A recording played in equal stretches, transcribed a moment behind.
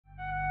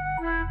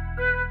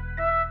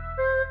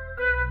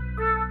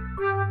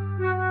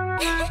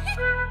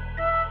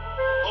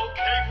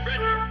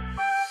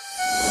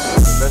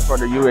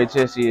part of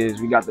UHS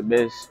is we got the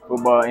best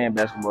football and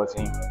basketball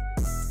team.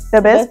 The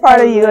best part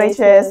of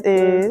UHS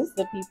is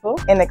the people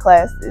in the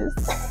classes.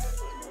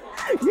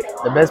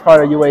 The best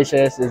part of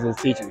UHS is the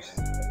teachers.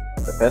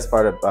 The best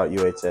part about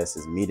UHS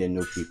is meeting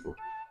new people.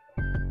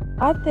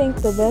 I think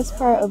the best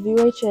part of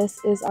UHS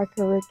is our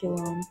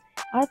curriculum.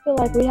 I feel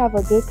like we have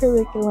a good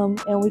curriculum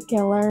and we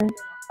can learn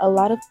a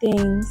lot of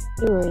things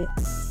through it.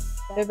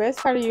 The best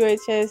part of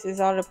UHS is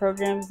all the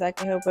programs that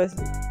can help us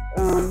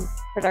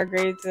put our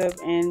grades up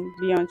and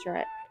be on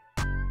track.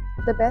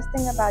 The best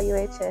thing about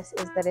UHS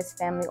is that it's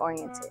family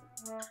oriented.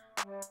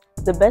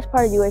 The best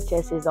part of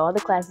UHS is all the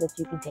classes that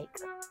you can take.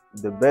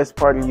 The best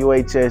part of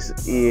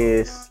UHS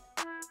is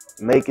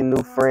making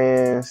new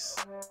friends,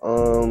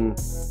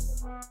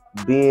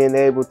 being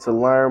able to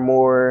learn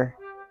more.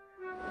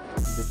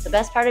 The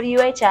best part of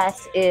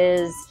UHS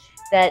is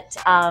that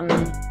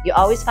you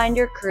always find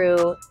your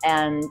crew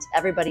and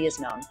everybody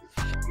is known.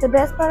 The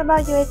best part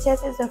about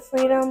UHS is the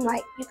freedom,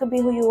 like you can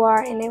be who you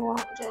are and they won't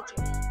judge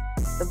you.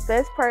 The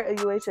best part of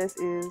UHS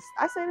is,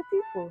 I say, the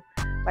people.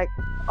 Like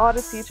all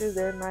the teachers,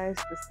 they're nice.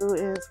 The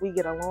students, we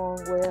get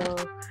along well.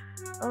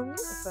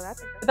 So I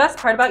think the best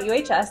part about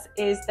UHS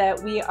is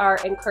that we are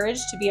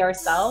encouraged to be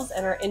ourselves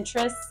and our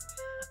interests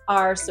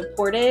are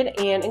supported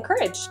and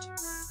encouraged.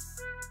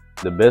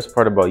 The best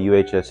part about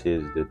UHS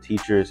is the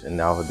teachers and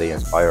how they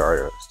inspire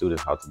our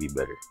students how to be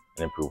better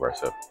and improve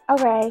ourselves.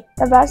 Okay,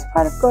 the best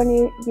part of going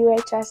to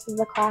UHS is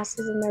the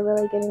classes, and they're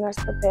really getting us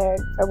prepared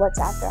for what's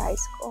after high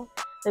school.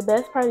 The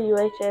best part of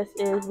UHS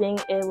is being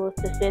able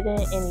to fit in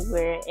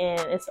anywhere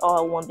and it's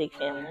all one big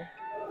family.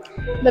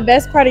 The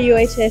best part of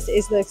UHS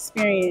is the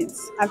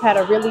experience. I've had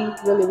a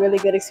really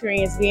good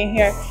experience being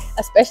here,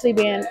 especially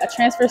being a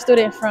transfer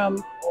student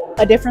from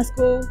a different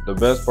school. The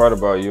best part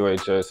about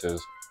UHS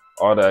is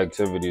all the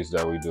activities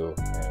that we do.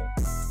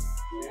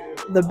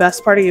 the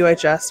best part of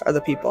UHS are the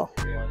people.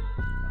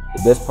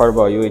 The best part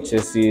about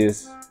UHS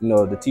is,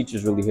 the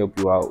teachers really help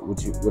you out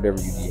with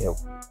whatever you need help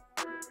with.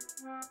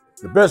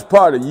 The best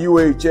part of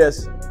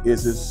UHS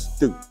is its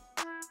students.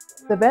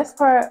 The best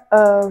part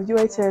of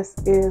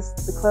UHS is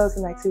the clubs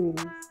and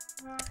activities.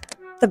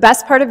 The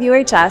best part of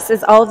UHS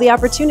is all of the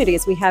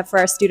opportunities we have for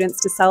our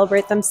students to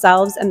celebrate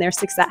themselves and their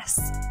success.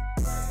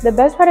 The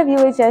best part of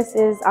UHS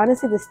is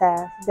honestly the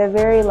staff. They're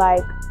very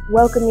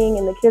welcoming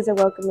and the kids are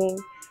welcoming,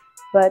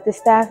 but the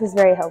staff is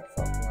very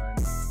helpful.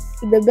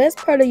 The best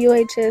part of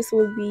UHS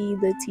would be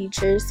the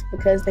teachers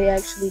because they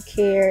actually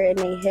care and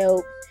they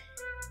help.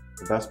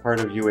 The best part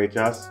of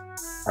UHS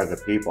are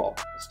the people.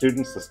 The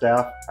students, the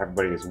staff,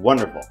 everybody is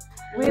wonderful.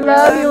 We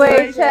love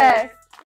UHS.